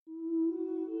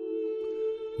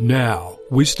Now,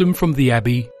 Wisdom from the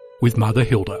Abbey with Mother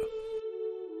Hilda.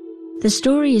 The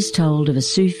story is told of a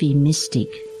Sufi mystic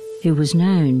who was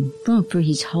known for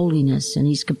his holiness and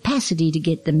his capacity to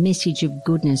get the message of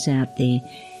goodness out there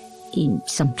in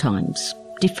sometimes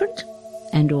different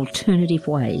and alternative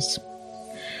ways.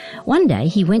 One day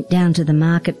he went down to the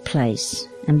marketplace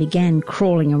and began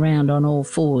crawling around on all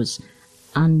fours,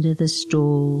 under the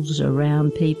stalls,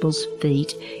 around people's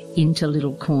feet, into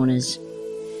little corners.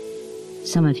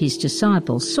 Some of his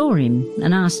disciples saw him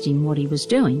and asked him what he was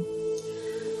doing.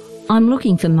 "I'm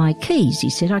looking for my keys," he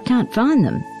said. "I can't find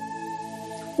them."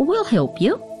 "Well, we'll help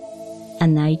you."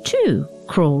 And they too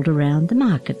crawled around the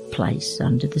marketplace,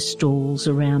 under the stalls,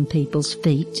 around people's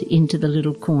feet, into the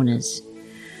little corners.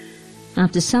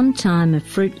 After some time of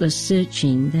fruitless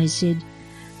searching, they said,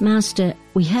 "Master,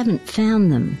 we haven't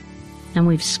found them, and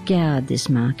we've scoured this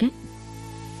market.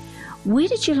 Where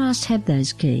did you last have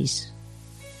those keys?"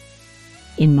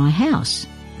 "In my house,"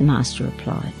 the master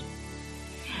replied.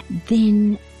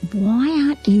 "Then why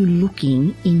aren't you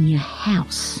looking in your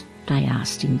house?" they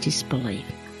asked in disbelief.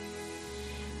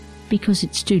 "Because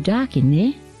it's too dark in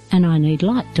there and I need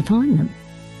light to find them."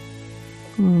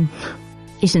 Well,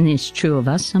 isn't this true of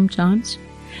us sometimes?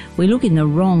 We look in the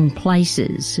wrong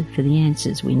places for the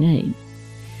answers we need.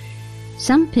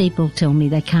 Some people tell me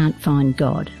they can't find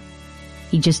God.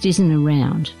 He just isn't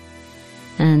around.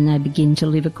 And they begin to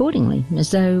live accordingly,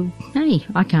 as though, hey,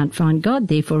 I can't find God,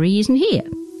 therefore he isn't here.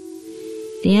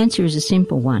 The answer is a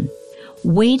simple one.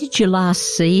 Where did you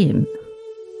last see him?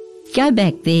 Go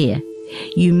back there.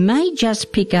 You may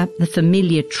just pick up the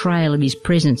familiar trail of his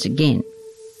presence again.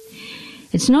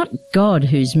 It's not God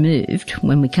who's moved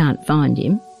when we can't find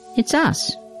him. It's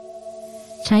us.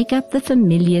 Take up the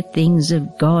familiar things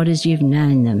of God as you've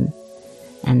known them,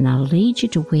 and they'll lead you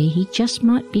to where he just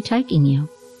might be taking you.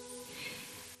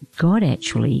 God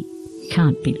actually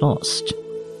can't be lost.